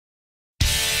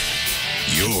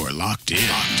You're locked in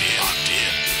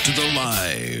to the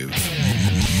live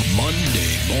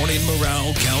Monday Morning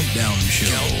Morale Countdown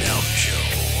Show.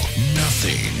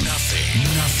 Nothing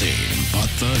but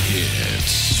the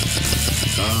hits.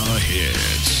 The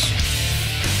hits.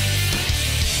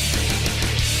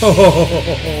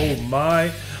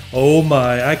 Oh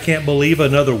my, I can't believe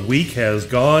another week has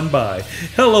gone by.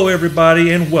 Hello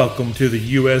everybody and welcome to the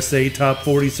USA Top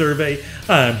 40 Survey.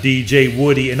 I'm DJ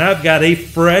Woody and I've got a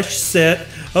fresh set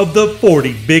of the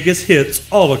 40 biggest hits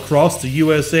all across the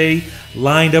USA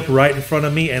lined up right in front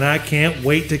of me, and I can't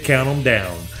wait to count them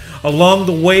down. Along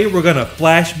the way, we're going to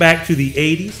flash back to the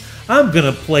 80s. I'm going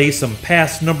to play some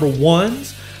past number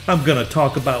ones. I'm going to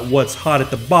talk about what's hot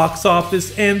at the box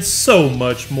office and so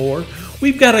much more.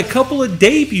 We've got a couple of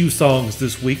debut songs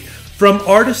this week from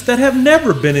artists that have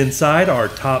never been inside our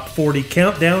Top 40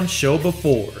 Countdown show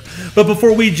before. But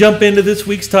before we jump into this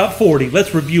week's Top 40,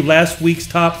 let's review last week's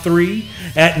Top 3.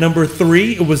 At number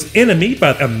 3, it was Enemy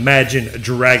by Imagine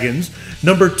Dragons.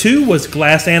 Number 2 was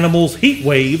Glass Animals' Heat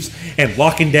Waves. And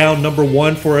locking down number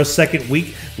 1 for a second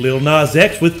week, Lil Nas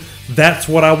X with That's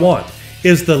What I Want.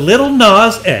 Is the Lil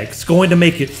Nas X going to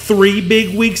make it 3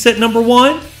 big weeks at number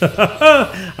 1?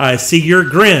 I see your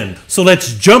grin. So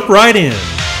let's jump right in.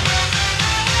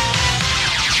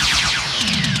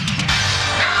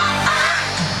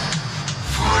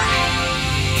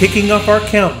 Kicking off our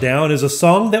countdown is a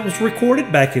song that was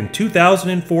recorded back in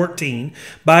 2014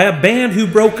 by a band who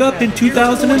broke up in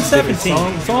 2017.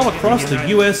 Songs all across the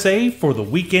USA for the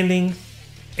week ending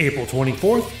April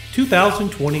 24th,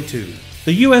 2022.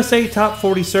 The USA Top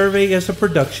 40 Survey is a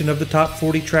production of the Top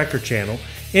 40 Tracker channel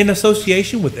in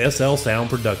association with SL Sound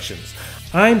Productions.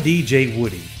 I'm DJ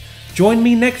Woody. Join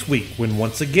me next week when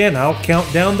once again I'll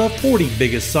count down the 40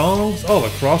 biggest songs all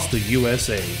across the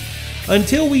USA.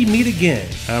 Until we meet again,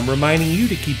 I'm reminding you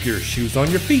to keep your shoes on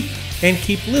your feet and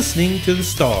keep listening to the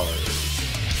stars.